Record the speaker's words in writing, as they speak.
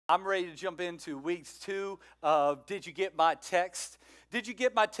I'm ready to jump into weeks 2 of Did You Get My Text? Did You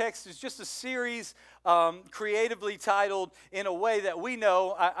Get My Text is just a series creatively titled in a way that we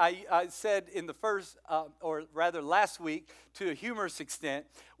know. I said in the first, or rather last week, to a humorous extent,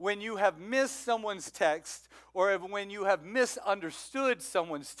 when you have missed someone's text or when you have misunderstood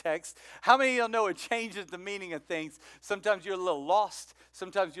someone's text, how many of you know it changes the meaning of things? Sometimes you're a little lost.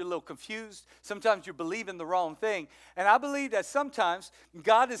 Sometimes you're a little confused. Sometimes you're believing the wrong thing. And I believe that sometimes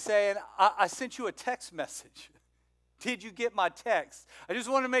God is saying, I sent you a text message. Did you get my text? I just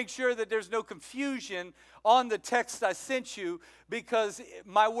want to make sure that there's no confusion on the text I sent you, because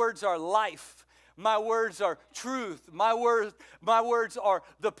my words are life. My words are truth. My words are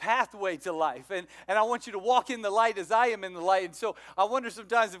the pathway to life. And I want you to walk in the light as I am in the light. And so I wonder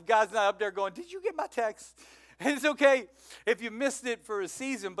sometimes if God's not up there going, did you get my text? And it's okay if you missed it for a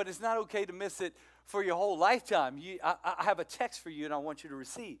season, but it's not okay to miss it for your whole lifetime. I have a text for you, and I want you to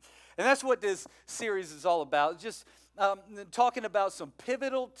receive. And that's what this series is all about, just talking about some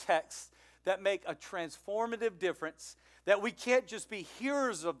pivotal texts that make a transformative difference, that we can't just be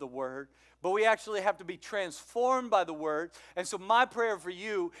hearers of the word, but we actually have to be transformed by the word. And so my prayer for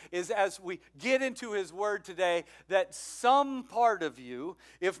you is, as we get into his word today, that some part of you,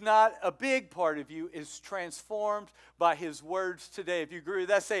 if not a big part of you, is transformed by his words today. If you agree with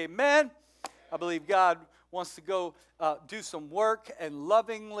that, say amen. I believe God wants to go do some work and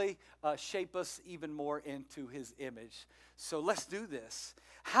lovingly shape us even more into his image. So let's do this.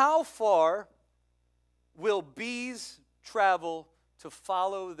 How far will bees travel to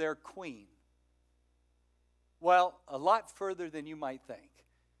follow their queen? Well, a lot further than you might think.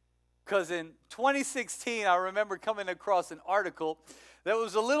 Because in 2016, I remember coming across an article that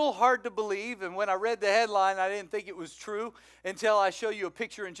was a little hard to believe, and when I read the headline, I didn't think it was true until I show you a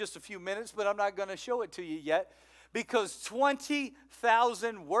picture in just a few minutes, but I'm not going to show it to you yet, because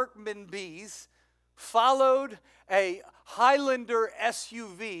 20,000 workman bees followed a Highlander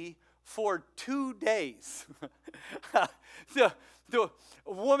SUV for 2 days. The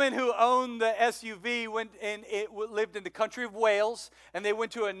woman who owned the SUV lived in the country of Wales, and they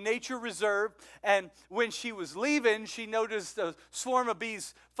went to a nature reserve, and when she was leaving, she noticed a swarm of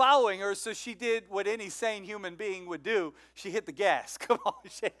bees following her, so she did what any sane human being would do. She hit the gas. Come on,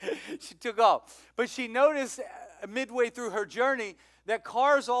 she took off. But she noticed midway through her journey that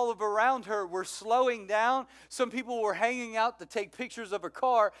cars all around her were slowing down. Some people were hanging out to take pictures of her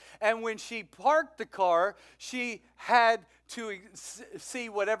car, and when she parked the car, she had to see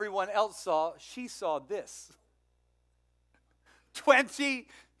what everyone else saw. She saw this.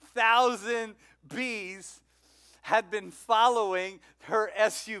 20,000 bees had been following her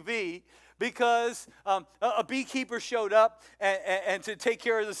SUV because a beekeeper showed up and to take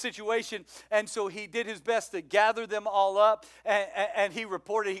care of the situation, and so he did his best to gather them all up, and he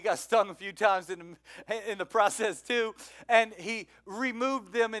reported he got stung a few times in the process too, and he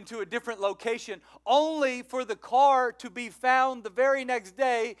removed them into a different location, only for the car to be found the very next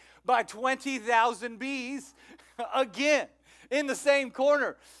day by 20,000 bees again in the same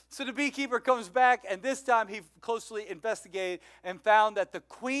corner. So the beekeeper comes back, and this time he closely investigated and found that the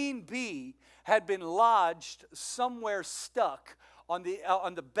queen bee had been lodged somewhere, stuck on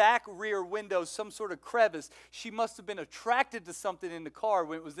the back rear window, some sort of crevice. She must have been attracted to something in the car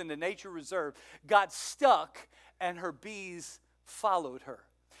when it was in the nature reserve, got stuck, and her bees followed her.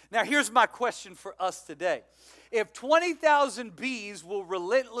 Now, here's my question for us today. If 20,000 bees will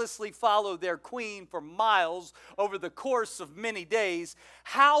relentlessly follow their queen for miles over the course of many days,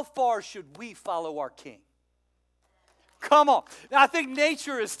 how far should we follow our king? Come on. Now, I think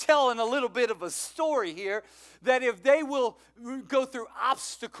nature is telling a little bit of a story here, that if they will go through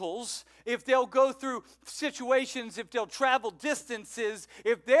obstacles, if they'll go through situations, if they'll travel distances,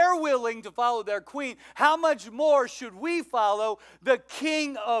 if they're willing to follow their queen, how much more should we follow the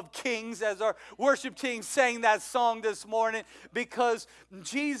King of Kings, as our worship team sang that song this morning, because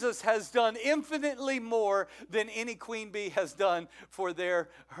Jesus has done infinitely more than any queen bee has done for their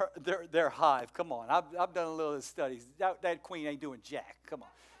hive. Come on, I've done a little studies. That queen ain't doing jack. Come on.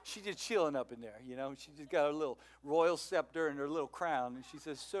 She's just chilling up in there, you know. She just got her little royal scepter and her little crown, and she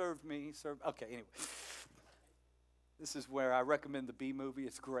says, serve me, serve. Okay, anyway. This is where I recommend the Bee Movie.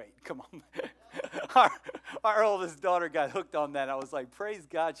 It's great. Come on. Our oldest daughter got hooked on that. I was like, praise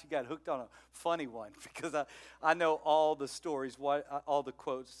God she got hooked on a funny one, because I know all the stories, all the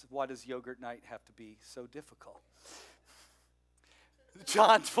quotes. Why does yogurt night have to be so difficult?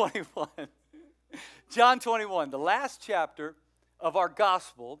 John 21. John 21, the last chapter of our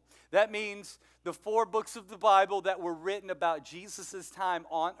gospel. That means the 4 books of the Bible that were written about Jesus' time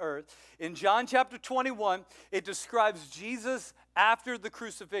on earth. In John chapter 21, it describes Jesus after the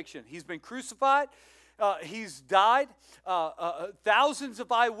crucifixion. He's been crucified. He's died. Thousands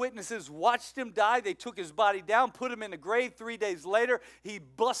of eyewitnesses watched him die. They took his body down, put him in the grave. 3 days later, he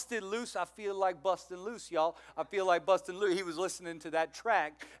busted loose. I feel like busting loose, y'all. I feel like busting loose. He was listening to that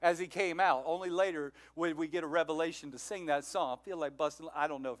track as he came out. Only later would we get a revelation to sing that song. I feel like busting. I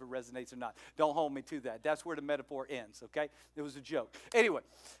don't know if it resonates or not. Don't hold me to that. That's where the metaphor ends, okay? It was a joke. Anyway,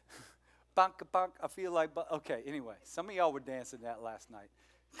 bonk, bonk, I feel like, okay, anyway. Some of y'all were dancing that last night.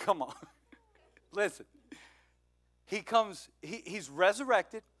 Come on. Listen, he's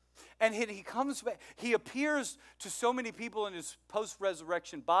resurrected, and he comes back. He appears to so many people in his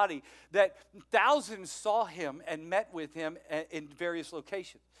post-resurrection body that thousands saw him and met with him in various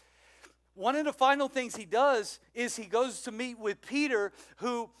locations. One of the final things he does is he goes to meet with Peter,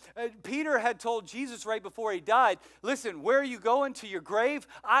 who Peter had told Jesus right before he died, listen, where are you going? To your grave?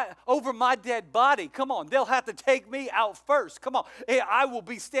 Over my dead body. Come on, they'll have to take me out first. Come on, I will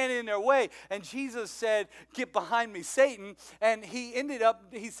be standing in their way. And Jesus said, get behind me, Satan. And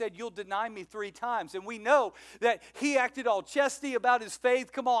he said, you'll deny me 3 times. And we know that he acted all chesty about his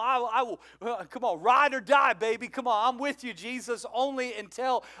faith. Come on, I will, come on, ride or die, baby. Come on, I'm with you, Jesus, only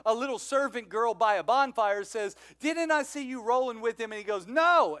until a little servant girl by a bonfire says, didn't I see you rolling with him? And he goes,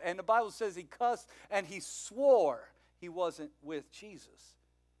 no. And the Bible says he cussed and he swore he wasn't with Jesus.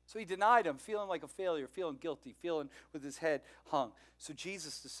 So he denied him, feeling like a failure, feeling guilty, feeling with his head hung. So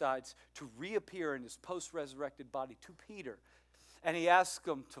Jesus decides to reappear in his post-resurrected body to Peter. And he asks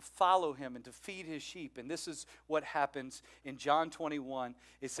him to follow him and to feed his sheep. And this is what happens in John 21.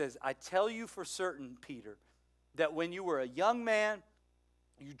 It says, I tell you for certain, Peter, that when you were a young man,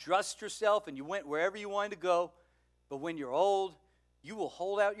 you dressed yourself and you went wherever you wanted to go. But when you're old, you will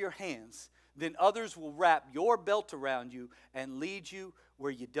hold out your hands. Then others will wrap your belt around you and lead you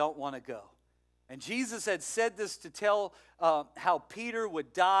where you don't want to go. And Jesus had said this to tell how Peter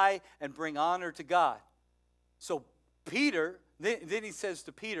would die and bring honor to God. So Peter, then he says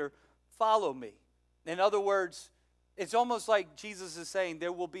to Peter, follow me. In other words, it's almost like Jesus is saying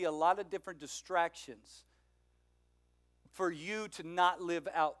there will be a lot of different distractions for you to not live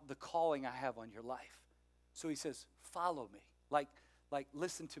out the calling I have on your life. So he says, follow me. Like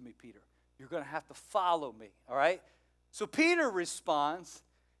listen to me, Peter. You're going to have to follow me, all right? So Peter responds.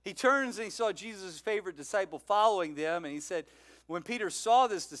 He turns and he saw Jesus' favorite disciple following them, and he said, when Peter saw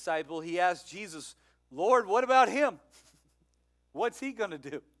this disciple, he asked Jesus, Lord, what about him? What's he going to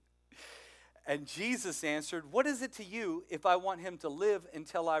do? And Jesus answered, what is it to you if I want him to live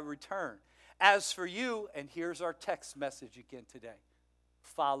until I return? As for you, and here's our text message again today,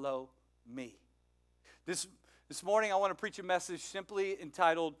 follow me. This morning I want to preach a message simply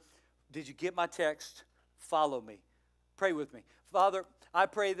entitled, did you get my text? Follow me. Pray with me. Father, I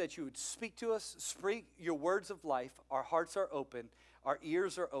pray that you would speak to us, speak your words of life. Our hearts are open. Our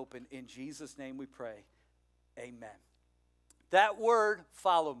ears are open. In Jesus' name we pray. Amen. That word,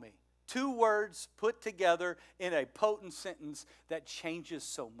 follow me. 2 words put together in a potent sentence that changes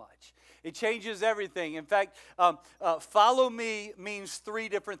so much. It changes everything. In fact, follow me means 3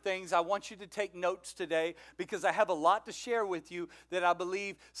 different things. I want you to take notes today because I have a lot to share with you that I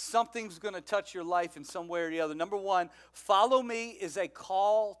believe something's going to touch your life in some way or the other. Number 1, follow me is a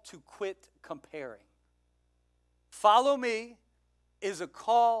call to quit comparing. Follow me is a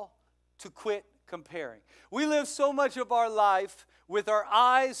call to quit comparing. We live so much of our life with our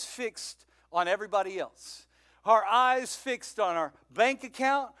eyes fixed on everybody else. Our eyes fixed on our bank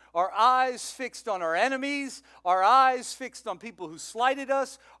account, our eyes fixed on our enemies, our eyes fixed on people who slighted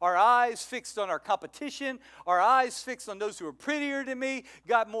us, our eyes fixed on our competition, our eyes fixed on those who are prettier than me,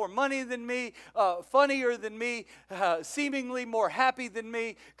 got more money than me, funnier than me, seemingly more happy than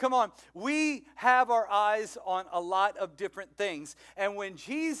me. Come on, we have our eyes on a lot of different things. And when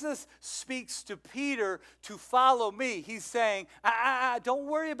Jesus speaks to Peter to follow me, he's saying, don't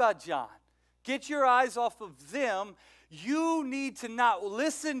worry about John. Get your eyes off of them. You need to not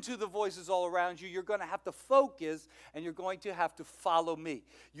listen to the voices all around you. You're going to have to focus, and you're going to have to follow me.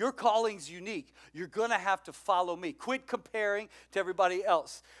 Your calling's unique. You're going to have to follow me. Quit comparing to everybody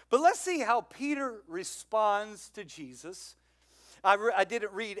else. But let's see how Peter responds to Jesus. I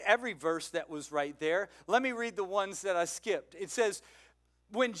didn't read every verse that was right there. Let me read the ones that I skipped. It says,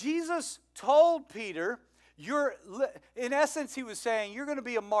 when Jesus told Peter, in essence, he was saying, you're going to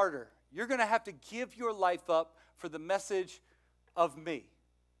be a martyr. You're going to have to give your life up for the message of me.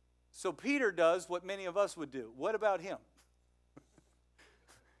 So Peter does what many of us would do. What about him?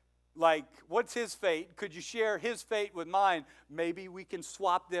 Like, what's his fate? Could you share his fate with mine? Maybe we can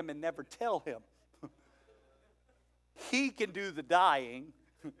swap them and never tell him. He can do the dying,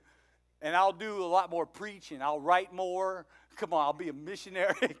 and I'll do a lot more preaching. I'll write more. Come on, I'll be a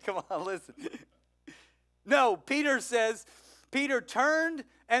missionary. Come on, listen. No, Peter turned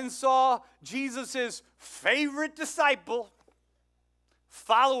and saw Jesus' favorite disciple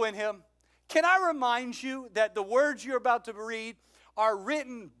following him. Can I remind you that the words you're about to read are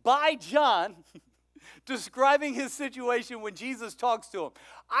written by John describing his situation when Jesus talks to him?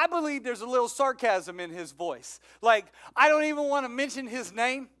 I believe there's a little sarcasm in his voice. Like, I don't even want to mention his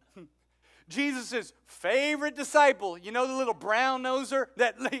name. Jesus' favorite disciple, you know, the little brown noser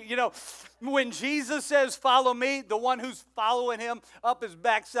that, you know, when Jesus says, follow me, the one who's following him up his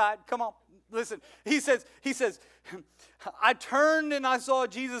backside. Come on, listen. He says, I turned and I saw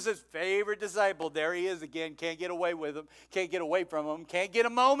Jesus' favorite disciple. There he is again. Can't get away with him. Can't get away from him. Can't get a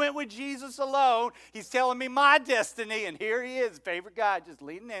moment with Jesus alone. He's telling me my destiny, and here he is, favorite guy, just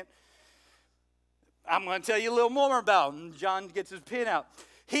leading in. I'm going to tell you a little more about him. John gets his pen out.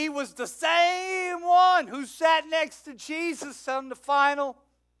 He was the same one who sat next to Jesus on the final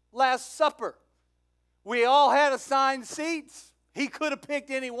Last Supper. We all had assigned seats. He could have picked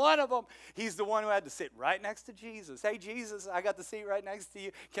any one of them. He's the one who had to sit right next to Jesus. Hey, Jesus, I got the seat right next to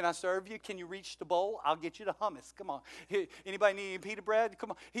you. Can I serve you? Can you reach the bowl? I'll get you the hummus. Come on. Anybody need any pita bread?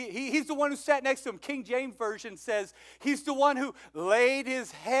 Come on. He's the one who sat next to him. King James Version says he's the one who laid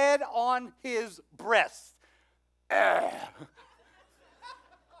his head on his breast.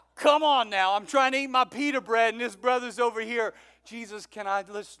 Come on now. I'm trying to eat my pita bread, and this brother's over here. Jesus, can I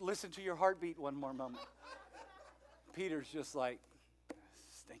listen to your heartbeat one more moment? Peter's just like,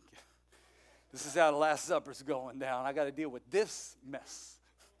 stinking. This is how the Last Supper's going down. I got to deal with this mess.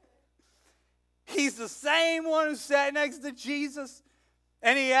 He's the same one who sat next to Jesus.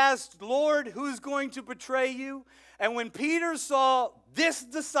 And he asked, Lord, who's going to betray you? And when Peter saw this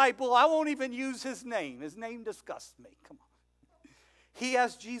disciple, I won't even use his name. His name disgusts me. Come on. He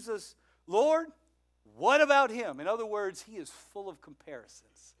asked Jesus, Lord, what about him? In other words, he is full of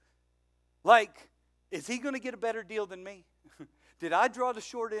comparisons. Like, is he going to get a better deal than me? Did I draw the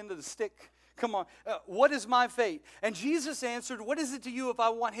short end of the stick? Come on. What is my fate? And Jesus answered, what is it to you if I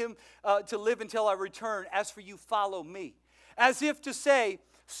want him to live until I return? As for you, follow me. As if to say,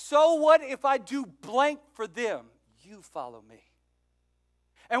 so what if I do blank for them? You follow me.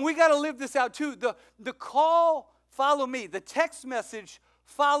 And we got to live this out too. The call, follow me, the text message,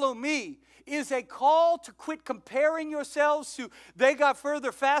 follow me, is a call to quit comparing yourselves to they got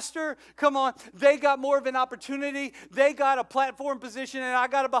further faster. Come on, they got more of an opportunity. They got a platform position and I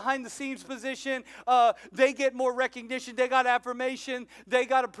got a behind the scenes position. They get more recognition. They got affirmation. They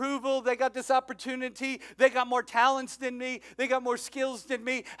got approval. They got this opportunity. They got more talents than me. They got more skills than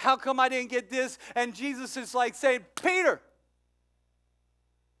me. How come I didn't get this? And Jesus is like saying, Peter,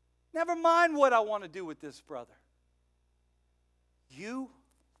 never mind what I want to do with this brother. You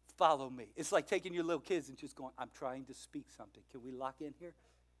follow me. It's like taking your little kids and just going, I'm trying to speak something. Can we lock in here?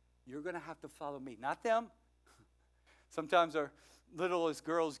 You're going to have to follow me, not them. Sometimes our littlest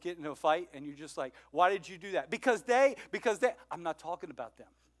girls get into a fight and you're just like, why did you do that? Because they, I'm not talking about them.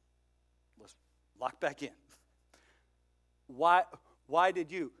 Let's lock back in. Why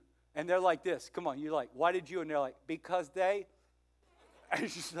did you? And they're like this. Come on, you're like, why did you? And they're like, because they. And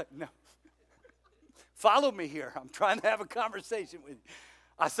it's just like, no. Follow me here. I'm trying to have a conversation with you.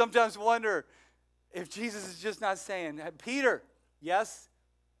 I sometimes wonder if Jesus is just not saying, hey, Peter, yes?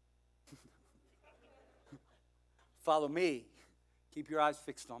 Follow me. Keep your eyes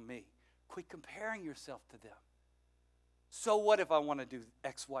fixed on me. Quit comparing yourself to them. So what if I want to do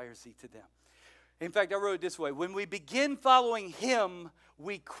X, Y, or Z to them? In fact, I wrote it this way. When we begin following him,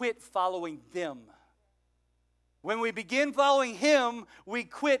 we quit following them. When we begin following him, we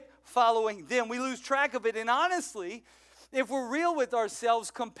quit following them. We lose track of it. And honestly, if we're real with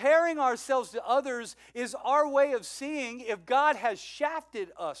ourselves, comparing ourselves to others is our way of seeing if God has shafted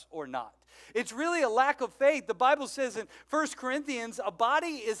us or not. It's really a lack of faith. The Bible says in 1 Corinthians, a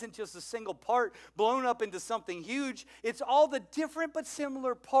body isn't just a single part blown up into something huge. It's all the different but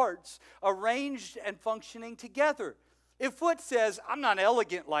similar parts arranged and functioning together. If foot says, I'm not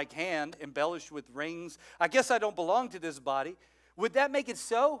elegant like hand, embellished with rings, I guess I don't belong to this body, would that make it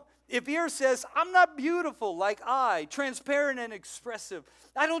so? If ear says, I'm not beautiful like eye, transparent and expressive,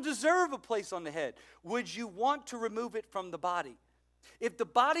 I don't deserve a place on the head, would you want to remove it from the body? If the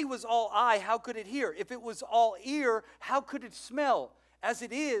body was all eye, how could it hear? If it was all ear, how could it smell? As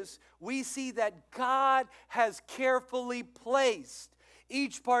it is, we see that God has carefully placed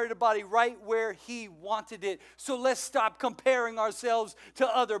each part of the body right where he wanted it. So let's stop comparing ourselves to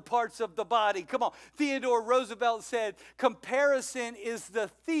other parts of the body. Come on. Theodore Roosevelt said, comparison is the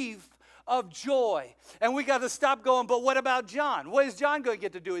thief of joy. And we got to stop going, but what about John? What is John going to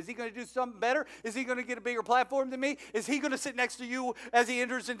get to do? Is he going to do something better? Is he going to get a bigger platform than me? Is he going to sit next to you as he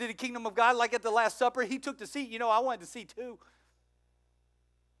enters into the kingdom of God like at the Last Supper? He took the seat. You know, I wanted the seat too.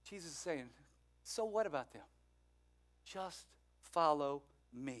 Jesus is saying, so what about them? Just follow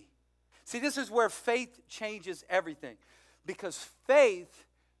me. See, this is where faith changes everything. Because faith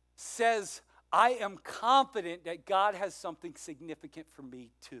says, I am confident that God has something significant for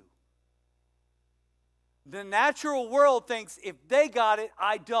me too. The natural world thinks if they got it,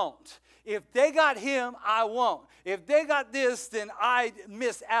 I don't. If they got him, I won't. If they got this, then I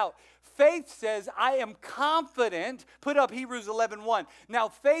miss out. Faith says, I am confident. Put up Hebrews 11:1. Now,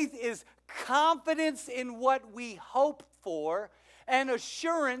 faith is confidence in what we hope for and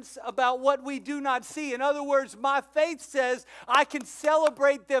assurance about what we do not see. In other words, my faith says I can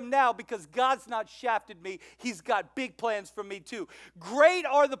celebrate them now because God's not shafted me. He's got big plans for me too. Great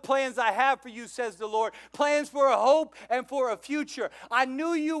are the plans I have for you, says the Lord. Plans for a hope and for a future. I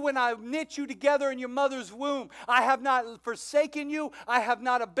knew you when I knit you together in your mother's womb. I have not forsaken you. I have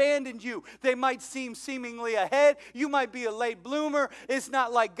not abandoned you. They might seem seemingly ahead. You might be a late bloomer. It's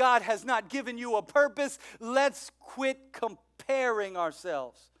not like God has not given you a purpose. Let's quit comparing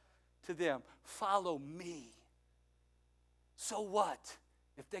ourselves to them. Follow me. So what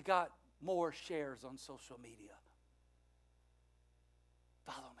if they got more shares on social media?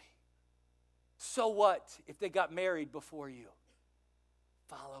 Follow me. So what if they got married before you?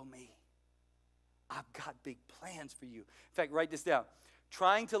 Follow me. I've got big plans for you. In fact, write this down.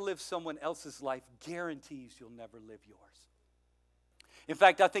 Trying to live someone else's life guarantees you'll never live yours. In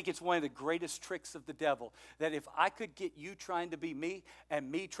fact, I think it's one of the greatest tricks of the devil, that if I could get you trying to be me and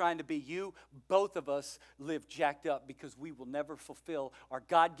me trying to be you, both of us live jacked up because we will never fulfill our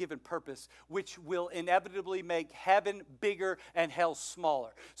God-given purpose, which will inevitably make heaven bigger and hell smaller.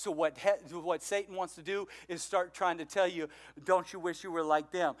 So what Satan wants to do is start trying to tell you, don't you wish you were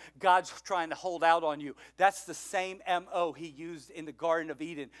like them? God's trying to hold out on you. That's the same M.O. he used in the Garden of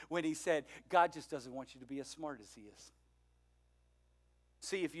Eden when he said, God just doesn't want you to be as smart as he is.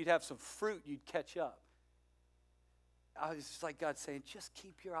 See, if you'd have some fruit, you'd catch up. I was just like God saying, just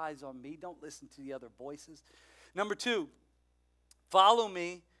keep your eyes on me. Don't listen to the other voices. Number 2, follow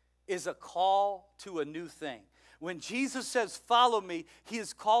me is a call to a new thing. When Jesus says, follow me, he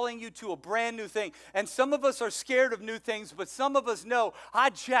is calling you to a brand new thing. And some of us are scared of new things, but some of us know,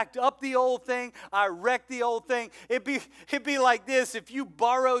 I jacked up the old thing. I wrecked the old thing. It'd be like this. If you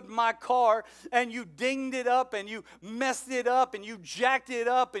borrowed my car and you dinged it up and you messed it up and you jacked it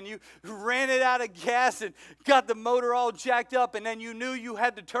up and you ran it out of gas and got the motor all jacked up and then you knew you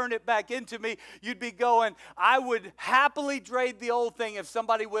had to turn it back into me, you'd be going, I would happily trade the old thing if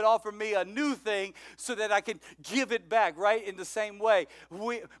somebody would offer me a new thing so that I could give it back, right? In the same way,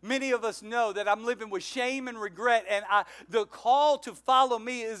 many of us know that I'm living with shame and regret, and the call to follow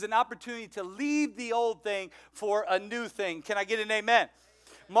me is an opportunity to leave the old thing for a new thing. Can I get an amen?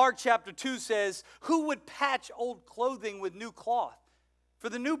 Mark chapter 2 says, who would patch old clothing with new cloth? For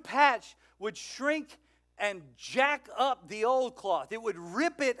the new patch would shrink and jack up the old cloth. It would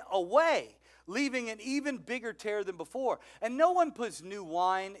rip it away, leaving an even bigger tear than before. And no one puts new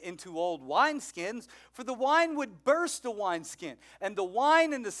wine into old wineskins, for the wine would burst the wineskin, and the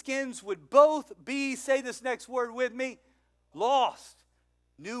wine and the skins would both be, say this next word with me, lost.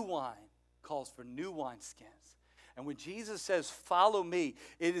 New wine calls for new wineskins. And when Jesus says, follow me,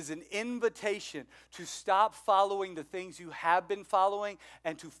 it is an invitation to stop following the things you have been following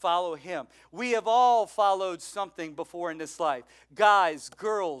and to follow him. We have all followed something before in this life. Guys,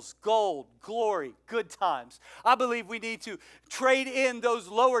 girls, gold, glory, good times. I believe we need to trade in those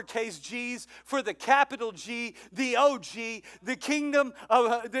lowercase g's for the capital G, the OG, the kingdom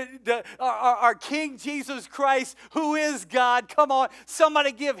of our King Jesus Christ, who is God. Come on,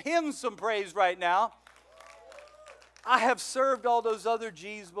 somebody give him some praise right now. I have served all those other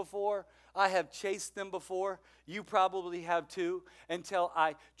G's before. I have chased them before. You probably have too, until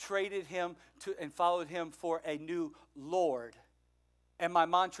I traded him and followed him for a new Lord. And my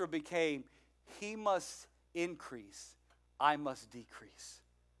mantra became, he must increase, I must decrease.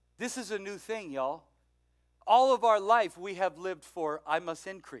 This is a new thing, y'all. All of our life we have lived for, I must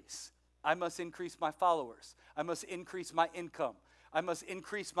increase. I must increase my followers. I must increase my income. I must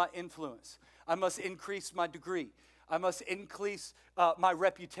increase my influence. I must increase my degree. I must increase my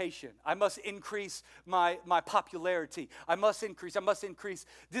reputation. I must increase my popularity. I must increase.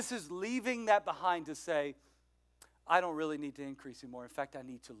 This is leaving that behind to say, I don't really need to increase anymore. In fact, I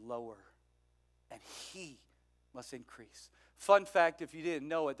need to lower. And he must increase. Fun fact, if you didn't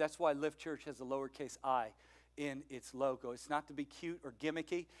know it, that's why Lift Church has a lowercase I. in its logo. It's not to be cute or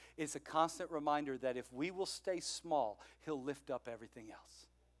gimmicky. It's a constant reminder that if we will stay small, he'll lift up everything else.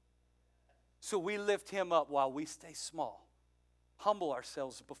 So we lift him up while we stay small. Humble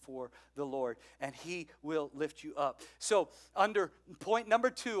ourselves before the Lord, and he will lift you up. So under point number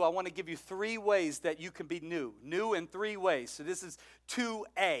 2, I want to give you 3 ways that you can be new. New in 3 ways. So this is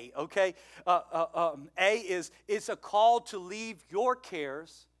 2A, okay? A is, it's a call to leave your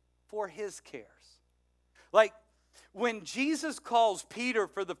cares for his cares. Like when Jesus calls Peter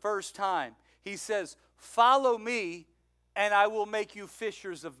for the first time, he says, "Follow me, and I will make you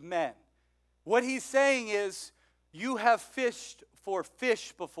fishers of men." What he's saying is, you have fished for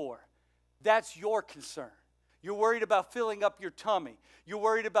fish before. That's your concern. You're worried about filling up your tummy. You're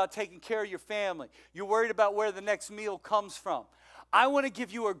worried about taking care of your family. You're worried about where the next meal comes from. I want to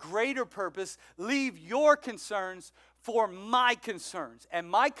give you a greater purpose. Leave your concerns for my concerns. And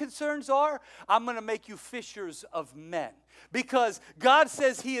my concerns are, I'm going to make you fishers of men. Because God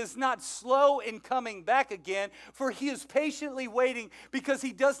says he is not slow in coming back again, for he is patiently waiting, because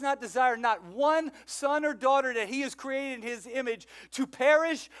he does not desire not one son or daughter that he has created in his image to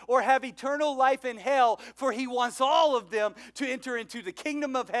perish or have eternal life in hell, for he wants all of them to enter into the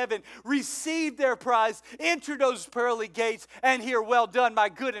kingdom of heaven, receive their prize, enter those pearly gates, and hear, "Well done, my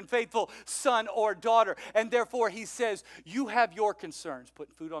good and faithful son or daughter." And therefore he says, you have your concerns,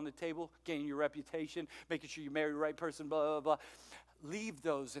 putting food on the table, gaining your reputation, making sure you marry the right person, blah, blah, blah. Leave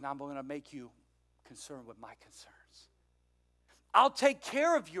those, and I'm going to make you concerned with my concerns. I'll take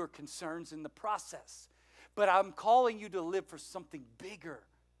care of your concerns in the process, but I'm calling you to live for something bigger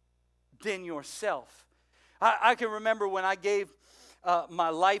than yourself. I can remember when I gave my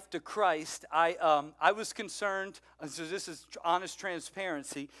life to Christ, I was concerned, so this is honest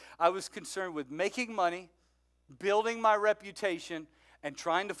transparency, I was concerned with making money, building my reputation, and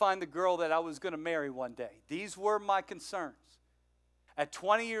trying to find the girl that I was going to marry one day. These were my concerns. At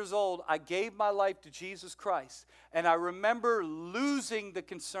 20 years old, I gave my life to Jesus Christ, and I remember losing the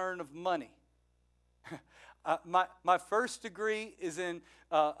concern of money. My first degree is in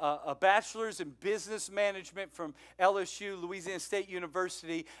a bachelor's in business management from LSU, Louisiana State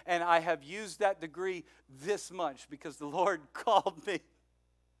University, and I have used that degree this much because the Lord called me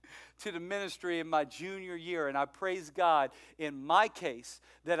to the ministry in my junior year, and I praise God in my case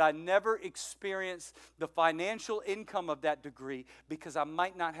that I never experienced the financial income of that degree, because I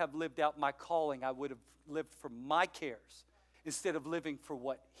might not have lived out my calling. I would have lived for my cares instead of living for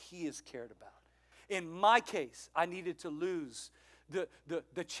what he has cared about. In my case, I needed to lose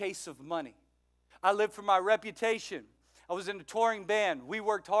the chase of money. I lived for my reputation. I was in a touring band. We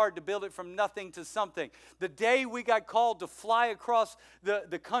worked hard to build it from nothing to something. The day we got called to fly across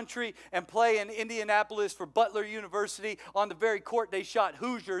the country and play in Indianapolis for Butler University on the very court they shot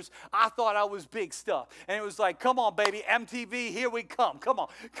Hoosiers, I thought I was big stuff. And it was like, come on, baby, MTV, here we come. Come on,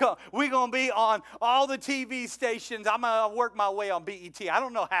 come. We're going to be on all the TV stations. I'm going to work my way on BET. I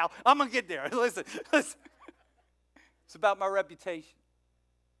don't know how. I'm going to get there. Listen. It's about my reputation.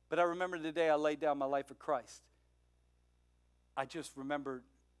 But I remember the day I laid down my life for Christ. I just remembered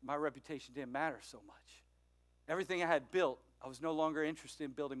my reputation didn't matter so much. Everything I had built, I was no longer interested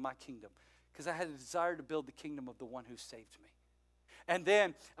in building my kingdom, because I had a desire to build the kingdom of the one who saved me. And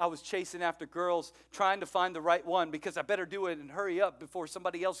then I was chasing after girls, trying to find the right one, because I better do it and hurry up before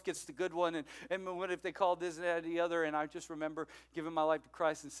somebody else gets the good one. And what if they call this, that, or the other? And I just remember giving my life to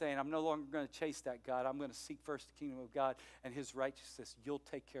Christ and saying, I'm no longer going to chase that God. I'm going to seek first the kingdom of God and his righteousness. You'll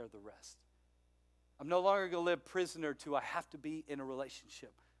take care of the rest. I'm no longer going to live prisoner to I have to be in a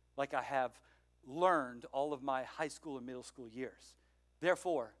relationship like I have learned all of my high school and middle school years.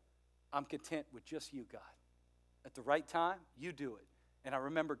 Therefore, I'm content with just you, God. At the right time, you do it. And I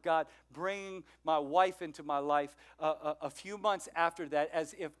remember God bringing my wife into my life a few months after that,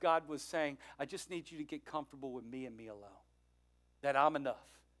 as if God was saying, I just need you to get comfortable with me and me alone. That I'm enough.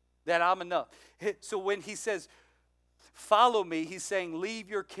 That I'm enough. So when he says, follow me, he's saying, leave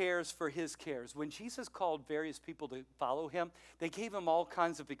your cares for his cares. When Jesus called various people to follow him, they gave him all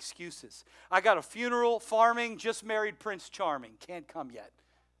kinds of excuses. I got a funeral, farming, just married Prince Charming. Can't come yet.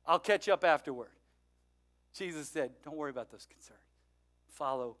 I'll catch up afterward. Jesus said, don't worry about those concerns.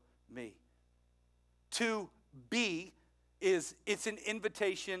 Follow me. 2B is, it's an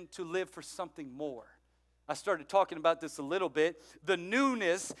invitation to live for something more. I started talking about this a little bit. The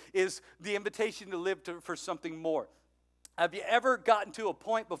newness is the invitation to live for something more. Have you ever gotten to a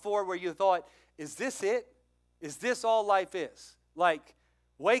point before where you thought, is this it? Is this all life is? Like,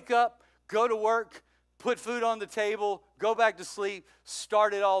 wake up, go to work, put food on the table, go back to sleep,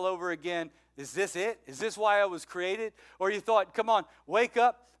 start it all over again, Is this it? Is this why I was created? Or you thought, come on, wake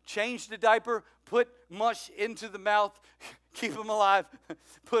up, change the diaper, put mush into the mouth, keep them alive,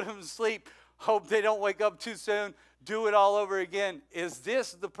 put them to sleep, hope they don't wake up too soon, do it all over again. Is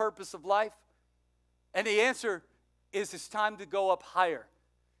this the purpose of life? And the answer is it's time to go up higher.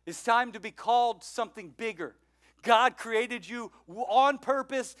 It's time to be called something bigger. God created you on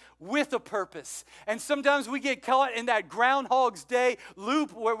purpose with a purpose. And sometimes we get caught in that Groundhog's Day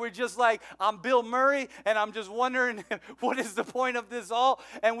loop where we're just like, I'm Bill Murray, and I'm just wondering what is the point of this all?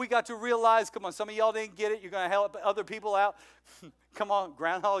 And we got to realize, come on, some of y'all didn't get it. You're going to help other people out. Come on,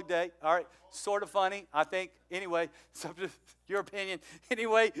 Groundhog Day. All right, sort of funny, I think. Anyway, your opinion.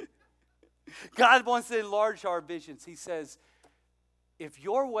 Anyway, God wants to enlarge our visions. He says, if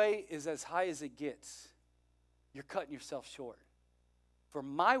your way is as high as it gets, you're cutting yourself short. For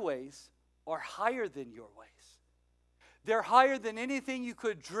my ways are higher than your ways. They're higher than anything you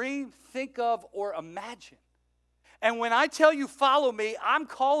could dream, think of, or imagine. And when I tell you follow me, I'm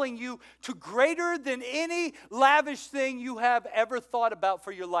calling you to greater than any lavish thing you have ever thought about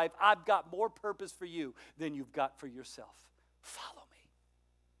for your life. I've got more purpose for you than you've got for yourself. Follow me.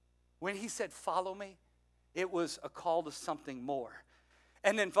 When he said follow me, it was a call to something more.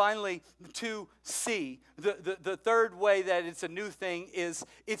 And then finally, to C, the third way that it's a new thing is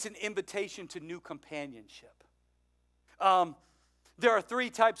it's an invitation to new companionship. There are three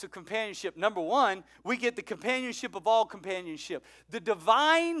types of companionship. Number one, we get the companionship of all companionship. The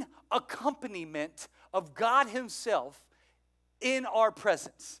divine accompaniment of God himself in our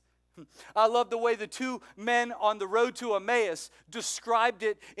presence. I love the way the two men on the road to Emmaus described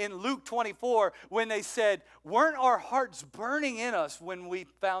it in Luke 24 when they said, weren't our hearts burning in us when we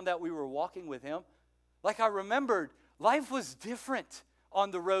found out we were walking with him? Like I remembered, life was different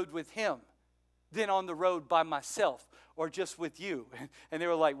on the road with him than on the road by myself or just with you. And they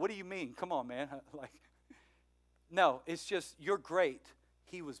were like, what do you mean? Come on, man. Like, no, it's just, you're great.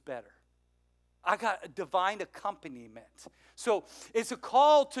 He was better. I got a divine accompaniment. So it's a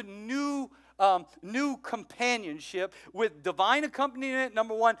call to new companionship with divine accompaniment,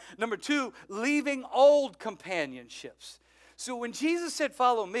 number one. Number two, leaving old companionships. So when Jesus said,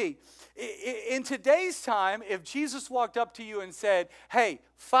 follow me, in today's time, if Jesus walked up to you and said, hey,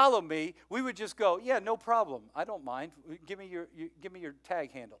 follow me, we would just go, yeah, no problem. I don't mind. Give me your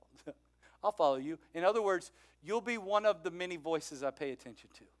tag handle. I'll follow you. In other words, you'll be one of the many voices I pay attention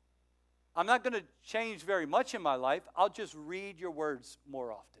to. I'm not going to change very much in my life. I'll just read your words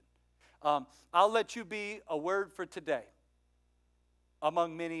more often. I'll let you be a word for today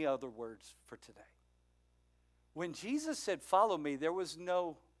among many other words for today. When Jesus said, follow me, there was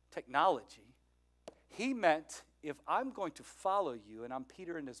no technology. He meant, if I'm going to follow you and I'm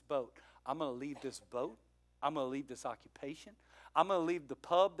Peter in this boat, I'm going to leave this boat. I'm going to leave this occupation. I'm going to leave the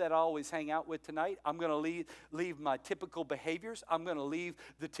pub that I always hang out with tonight. I'm going to leave my typical behaviors. I'm going to leave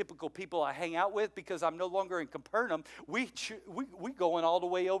the typical people I hang out with because I'm no longer in Capernaum. We going all the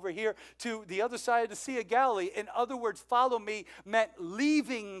way over here to the other side of the Sea of Galilee. In other words, follow me meant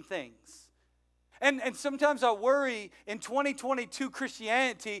leaving things. And sometimes I worry in 2022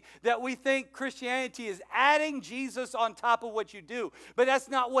 Christianity that we think Christianity is adding Jesus on top of what you do. But that's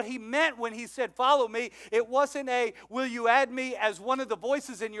not what he meant when he said, follow me. It wasn't a, will you add me as one of the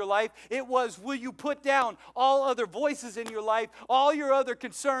voices in your life? It was, will you put down all other voices in your life, all your other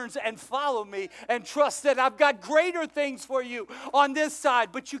concerns, and follow me and trust that I've got greater things for you on this side,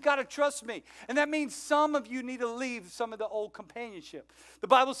 but you got to trust me. And that means some of you need to leave some of the old companionship. The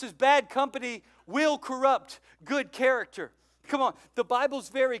Bible says bad company will corrupt good character. Come on, the Bible's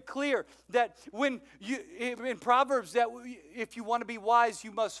very clear that when you, in Proverbs, that if you want to be wise,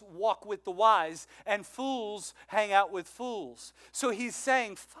 you must walk with the wise, and fools hang out with fools. So he's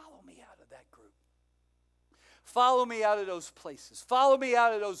saying, follow me out of that group. Follow me out of those places. Follow me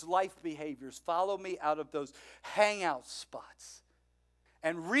out of those life behaviors. Follow me out of those hangout spots.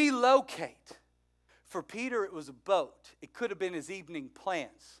 And relocate. For Peter, it was a boat. It could have been his evening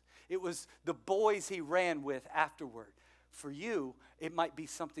plans. It was the boys he ran with afterward. For you, it might be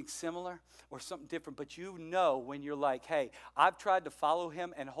something similar or something different, but you know when you're like, hey, I've tried to follow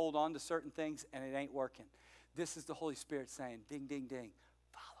him and hold on to certain things, and it ain't working. This is the Holy Spirit saying, ding, ding, ding,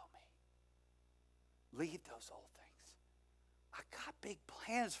 follow me. Leave those old things. I got big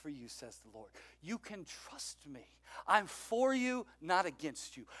plans for you, says the Lord. You can trust me. I'm for you, not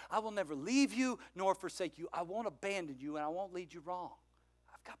against you. I will never leave you nor forsake you. I won't abandon you, and I won't lead you wrong.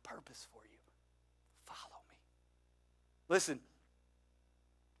 I've got purpose for you. Follow me. Listen,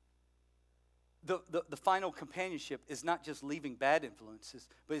 the final companionship is not just leaving bad influences,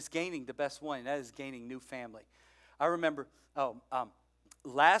 but it's gaining the best one, and that is gaining new family. I remember,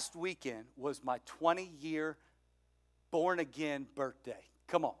 last weekend was my 20-year born-again birthday.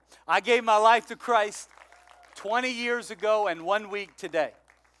 Come on. I gave my life to Christ 20 years ago and 1 week today.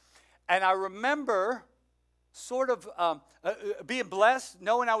 And I remember sort of being blessed,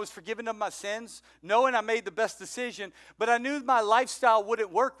 knowing I was forgiven of my sins, knowing I made the best decision, but I knew my lifestyle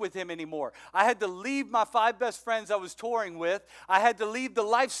wouldn't work with him anymore. I had to leave my 5 best friends I was touring with. I had to leave the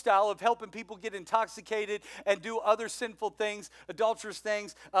lifestyle of helping people get intoxicated and do other sinful things, adulterous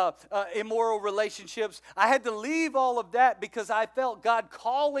things, immoral relationships. I had to leave all of that because I felt God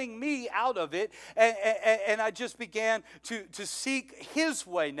calling me out of it, and I just began to seek his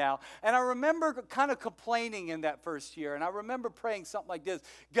way now. And I remember kind of complaining in that first year, and I remember praying something like this: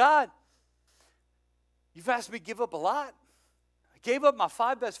 God, you've asked me to give up a lot. I gave up my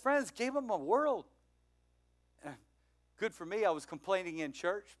 5 best friends, gave up my world. And good for me, I was complaining in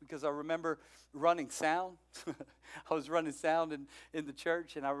church because I remember running sound. I was running sound in the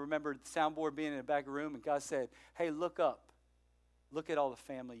church, and I remember the soundboard being in the back of the room, and God said, hey, look up. Look at all the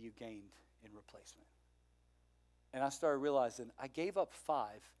family you gained in replacement. And I started realizing I gave up 5,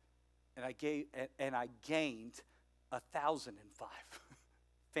 and I gained 1,005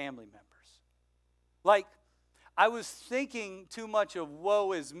 family members. Like, I was thinking too much of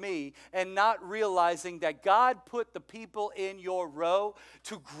woe is me and not realizing that God put the people in your row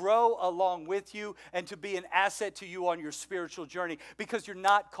to grow along with you and to be an asset to you on your spiritual journey, because you're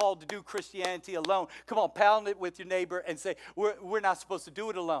not called to do Christianity alone. Come on, pound it with your neighbor and say, we're not supposed to do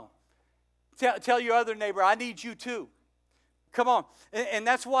it alone. Tell your other neighbor, I need you too. Come on. And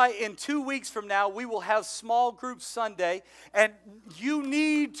that's why in 2 weeks from now, we will have small group Sunday, and you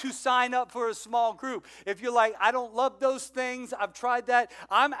need to sign up for a small group. If you're like, I don't love those things, I've tried that,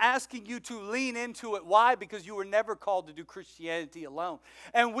 I'm asking you to lean into it. Why? Because you were never called to do Christianity alone.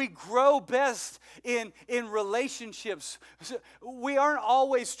 And we grow best in relationships. We aren't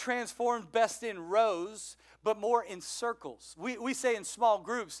always transformed best in rows, but more in circles. We say in small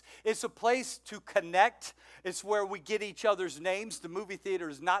groups, it's a place to connect. It's where we get each other's names. The movie theater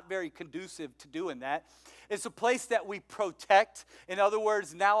is not very conducive to doing that. It's a place that we protect. In other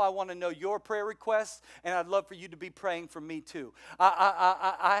words, now I want to know your prayer requests, and I'd love for you to be praying for me too.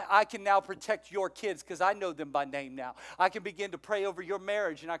 I can now protect your kids because I know them by name now. I can begin to pray over your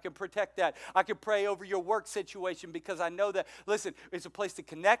marriage, and I can protect that. I can pray over your work situation because I know that, listen, it's a place to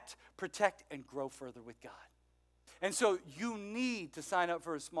connect, protect, and grow further with God. And so you need to sign up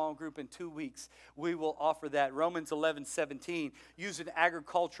for a small group in 2 weeks. We will offer that. Romans 11:17 used an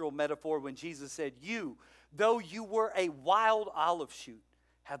agricultural metaphor when Jesus said, you, though you were a wild olive shoot,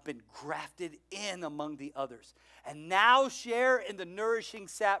 have been grafted in among the others, and now share in the nourishing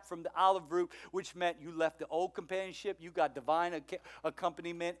sap from the olive root, which meant you left the old companionship, you got divine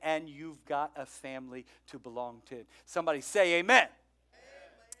accompaniment, and you've got a family to belong to. Somebody say amen.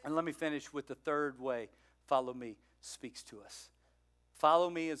 And let me finish with the third way follow me speaks to us. Follow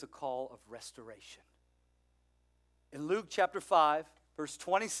me is a call of restoration. In Luke chapter 5, verse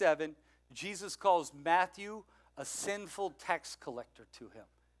 27, Jesus calls Matthew a sinful tax collector to him.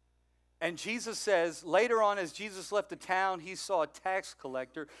 And Jesus says, later on as Jesus left the town, he saw a tax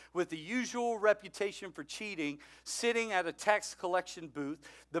collector with the usual reputation for cheating sitting at a tax collection booth.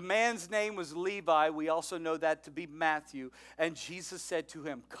 The man's name was Levi. We also know that to be Matthew. And Jesus said to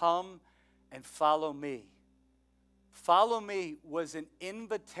him, come and follow me. Follow me was an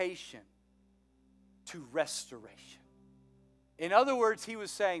invitation to restoration. In other words, he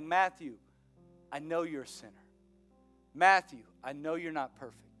was saying, Matthew, I know you're a sinner. Matthew, I know you're not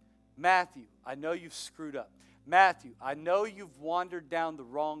perfect. Matthew, I know you've screwed up. Matthew, I know you've wandered down the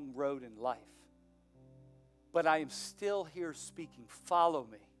wrong road in life. But I am still here speaking. Follow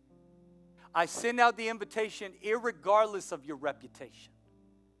me. I send out the invitation irregardless of your reputation.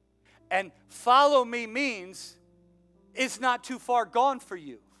 And follow me means it's not too far gone for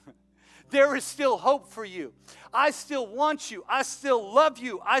you. There is still hope for you. I still want you. I still love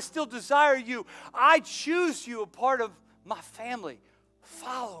you. I still desire you. I choose you a part of my family.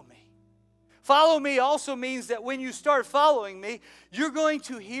 Follow me. Follow me also means that when you start following me, you're going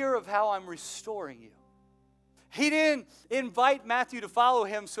to hear of how I'm restoring you. He didn't invite Matthew to follow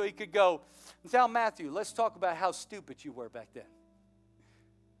him so he could go, tell Matthew, let's talk about how stupid you were back then.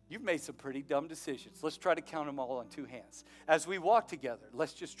 You've made some pretty dumb decisions. Let's try to count them all on 2 hands. As we walk together,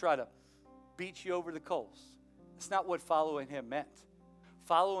 let's just try to beat you over the coals. That's not what following him meant.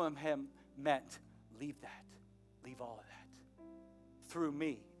 Following him meant leave that. Leave all of that. Through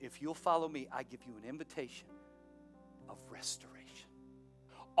me, if you'll follow me, I give you an invitation of restoration.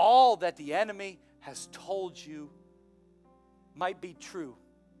 All that the enemy has told you might be true,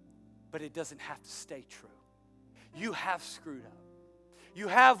 but it doesn't have to stay true. You have screwed up. You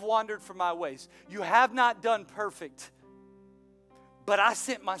have wandered from my ways. You have not done perfect. But I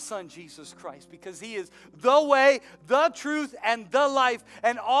sent my son, Jesus Christ, because he is the way, the truth, and the life.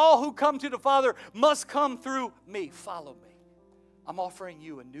 And all who come to the Father must come through me. Follow me. I'm offering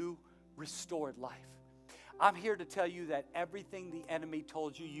you a new, restored life. I'm here to tell you that everything the enemy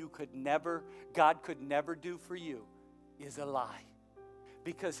told you God could never do for you is a lie.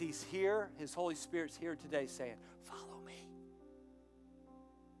 Because he's here, his Holy Spirit's here today saying, follow me.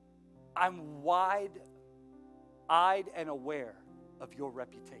 I'm wide-eyed and aware of your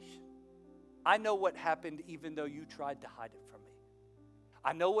reputation. I know what happened even though you tried to hide it from me.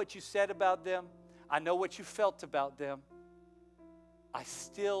 I know what you said about them. I know what you felt about them. I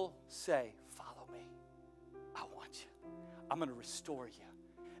still say, follow me. I want you. I'm going to restore you.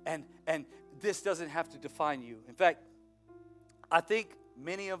 And this doesn't have to define you. In fact, I think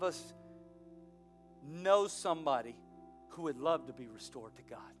many of us know somebody who would love to be restored to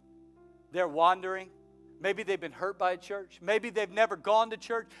God. They're wandering. Maybe they've been hurt by a church. Maybe they've never gone to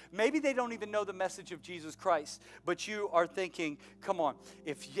church. Maybe they don't even know the message of Jesus Christ. But you are thinking, come on,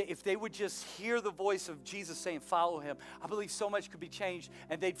 if they would just hear the voice of Jesus saying, follow him, I believe so much could be changed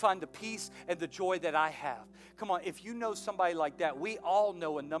and they'd find the peace and the joy that I have. Come on, if you know somebody like that, we all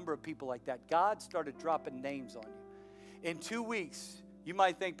know a number of people like that. God started dropping names on you. In 2 weeks, you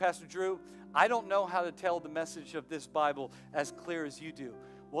might think, Pastor Drew, I don't know how to tell the message of this Bible as clear as you do.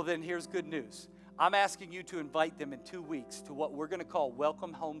 Well, then here's good news. I'm asking you to invite them in 2 weeks to what we're going to call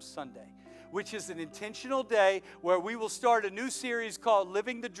Welcome Home Sunday, which is an intentional day where we will start a new series called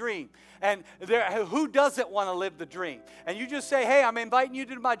Living the Dream. And who doesn't want to live the dream? And you just say, hey, I'm inviting you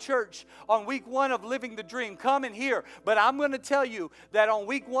to my church on week 1 of Living the Dream. Come and hear. But I'm going to tell you that on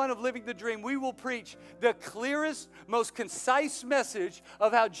week 1 of Living the Dream, we will preach the clearest, most concise message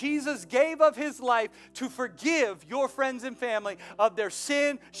of how Jesus gave of his life to forgive your friends and family of their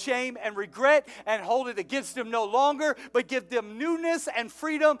sin, shame, and regret, and hold it against them no longer, but give them newness and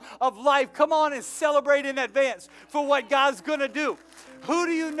freedom of life. Come on and celebrate in advance for what God's going to do. Who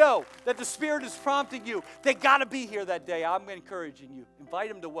do you know that the Spirit is prompting you? They got to be here that day. I'm encouraging you. Invite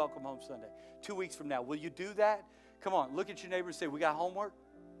them to Welcome Home Sunday 2 weeks from now. Will you do that? Come on, look at your neighbor and say, we got homework?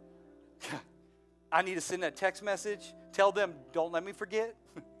 I need to send that text message. Tell them, don't let me forget.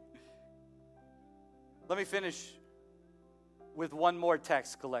 Let me finish with one more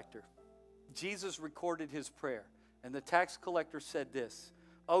tax collector. Jesus recorded his prayer, and the tax collector said this,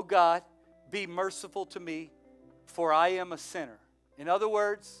 "Oh God, be merciful to me, for I am a sinner." In other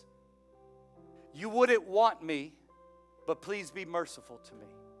words, you wouldn't want me, but please be merciful to me.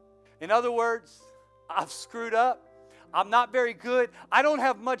 In other words, I've screwed up. I'm not very good. I don't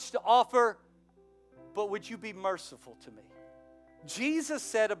have much to offer, but would you be merciful to me? Jesus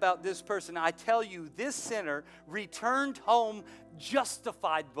said about this person, I tell you, this sinner returned home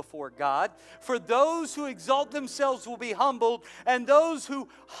justified before God. For those who exalt themselves will be humbled, and those who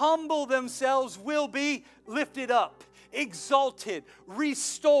humble themselves will be lifted up, exalted,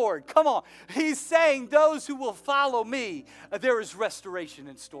 restored. Come on. He's saying those who will follow me, there is restoration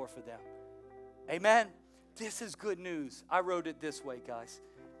in store for them. Amen. This is good news. I wrote it this way, guys.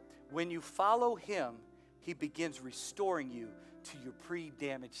 When you follow him, he begins restoring you to your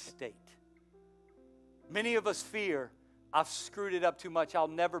pre-damaged state. Many of us fear, I've screwed it up too much. I'll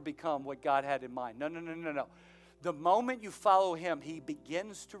never become what God had in mind. No. The moment you follow him, he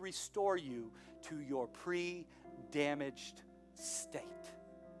begins to restore you to your pre-damaged state.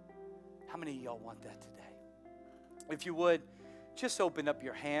 How many of y'all want that today? If you would, just open up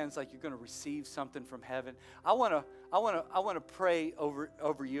your hands like you're going to receive something from heaven. I want to pray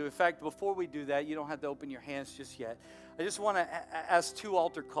over you. In fact, before we do that, you don't have to open your hands just yet. I just want to ask 2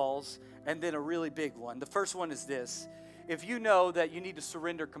 altar calls and then a really big one. The first one is this. If you know that you need to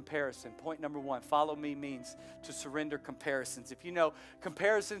surrender comparison, point number 1, follow me means to surrender comparisons. If you know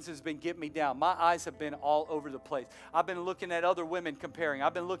comparisons has been getting me down, my eyes have been all over the place. I've been looking at other women comparing.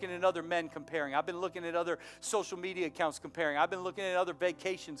 I've been looking at other men comparing. I've been looking at other social media accounts comparing. I've been looking at other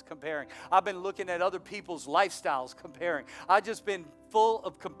vacations comparing. I've been looking at other people's lifestyles comparing. I've just been full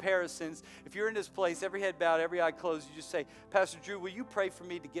of comparisons. If you're in this place, every head bowed, every eye closed, you just say, Pastor Drew, will you pray for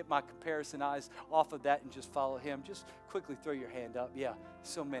me to get my comparison eyes off of that and just follow him? Just quickly throw your hand up. Yeah,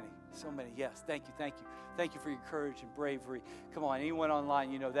 so many. Yes, thank you. Thank you for your courage and bravery. Come on, anyone online,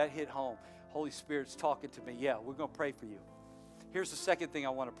 you know, that hit home. Holy Spirit's talking to me. Yeah, we're going to pray for you. Here's the second thing I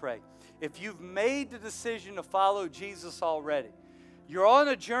want to pray. If you've made the decision to follow Jesus already, you're on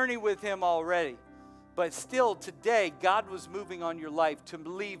a journey with him already, but still today, God was moving on your life to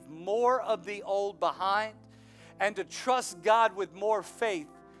leave more of the old behind and to trust God with more faith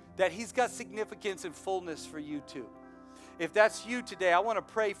that he's got significance and fullness for you too. if that's you today, I want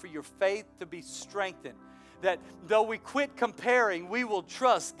to pray for your faith to be strengthened. That though we quit comparing, we will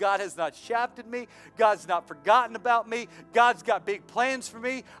trust God has not shafted me. God's not forgotten about me. God's got big plans for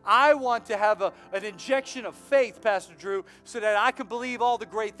me. I want to have an injection of faith, Pastor Drew, so that I can believe all the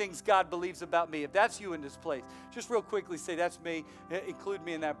great things God believes about me. If that's you in this place, just real quickly say, that's me. Include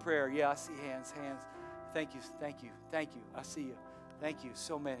me in that prayer. Yeah, I see hands. Thank you, thank you, thank you. I see you. Thank you,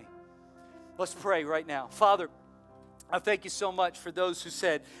 so many. Let's pray right now. Father, I thank you so much for those who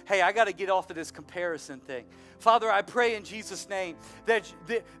said, hey, I got to get off of this comparison thing. Father, I pray in Jesus' name that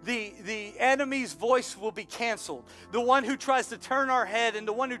the enemy's voice will be canceled. The one who tries to turn our head and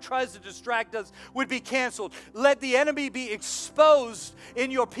the one who tries to distract us would be canceled. Let the enemy be exposed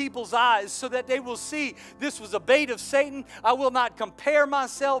in your people's eyes so that they will see this was a bait of Satan. I will not compare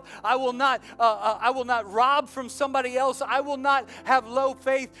myself. I will not rob from somebody else. I will not have low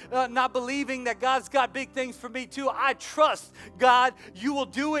faith, not believing that God's got big things for me too. I trust, God, you will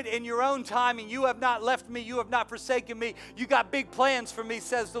do it in your own time, and you have not left me. You have not forsaken me. You got big plans for me,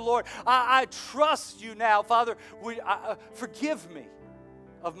 says the Lord. I trust you now, Father. Forgive me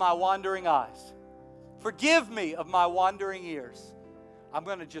of my wandering eyes. Forgive me of my wandering ears. I'm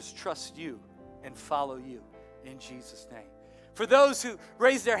going to just trust you and follow you in Jesus' name. For those who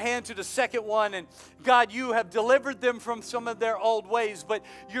raised their hand to the second one, and God, you have delivered them from some of their old ways, but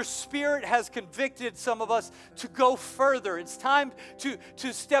your Spirit has convicted some of us to go further. It's time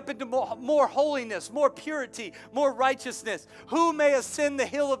to step into more holiness, more purity, more righteousness. Who may ascend the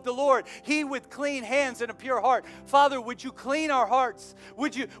hill of the Lord? He with clean hands and a pure heart. Father, would you clean our hearts?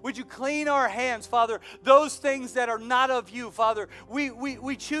 Would you clean our hands, Father? Those things that are not of you, Father,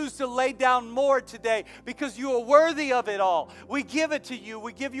 we choose to lay down more today because you are worthy of it all. We give it to you.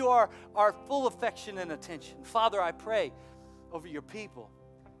 We give you our full affection and attention. Father, I pray over your people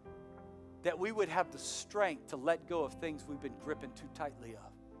that we would have the strength to let go of things we've been gripping too tightly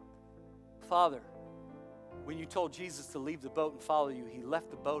of. Father, when you told Jesus to leave the boat and follow you, he left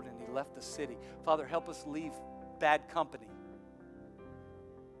the boat and he left the city. Father, help us leave bad company.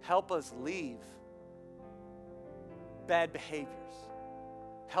 Help us leave bad behaviors.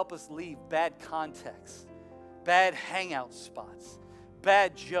 Help us leave bad context. Bad hangout spots,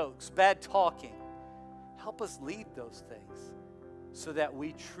 bad jokes, bad talking. Help us leave those things so that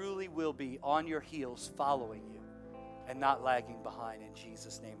we truly will be on your heels following you and not lagging behind. In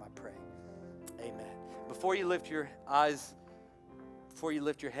Jesus' name I pray. Amen. Before you lift your eyes, before you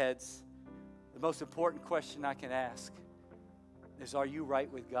lift your heads, the most important question I can ask is, are you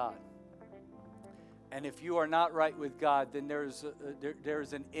right with God? And if you are not right with God, then there's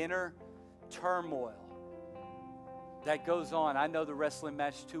an inner turmoil that goes on. I know the wrestling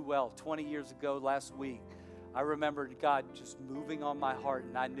match too well. 20 years ago, last week, I remember God just moving on my heart,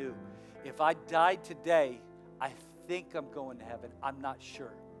 and I knew if I died today, I think I'm going to heaven. I'm not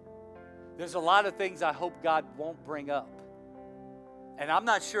sure. There's a lot of things I hope God won't bring up. And I'm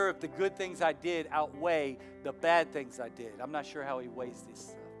not sure if the good things I did outweigh the bad things I did. I'm not sure how he weighs this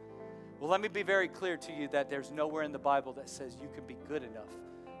stuff. Well, let me be very clear to you that there's nowhere in the Bible that says you can be good enough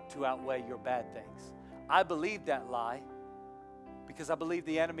to outweigh your bad things. I believe that lie because I believe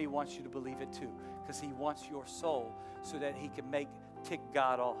the enemy wants you to believe it too, because he wants your soul so that he can tick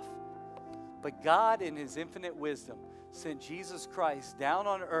God off. But God, in his infinite wisdom, sent Jesus Christ down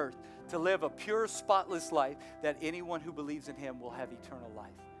on earth to live a pure, spotless life that anyone who believes in him will have eternal life.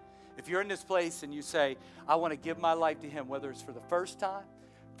 If you're in this place and you say, I want to give my life to him, whether it's for the first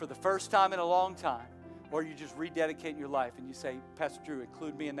time in a long time, or you just rededicate your life and you say, Pastor Drew,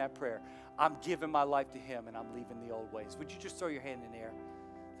 include me in that prayer. I'm giving my life to him and I'm leaving the old ways. Would you just throw your hand in the air?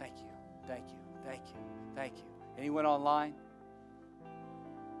 Thank you, thank you, thank you, thank you. Anyone online?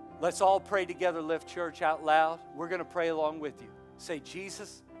 Let's all pray together, Lift Church, out loud. We're going to pray along with you. Say,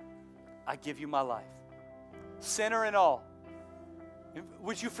 Jesus, I give you my life. Sinner and all,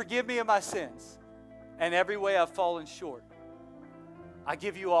 would you forgive me of my sins and every way I've fallen short? I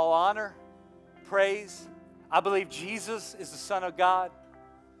give you all honor, praise. I believe Jesus is the Son of God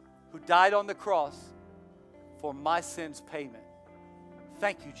who died on the cross for my sins' payment.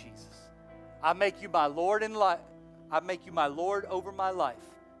 Thank you, Jesus. I make you my Lord in life. I make you my Lord over my life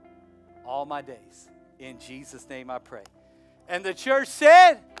all my days. In Jesus' name I pray. And the church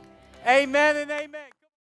said, amen and amen.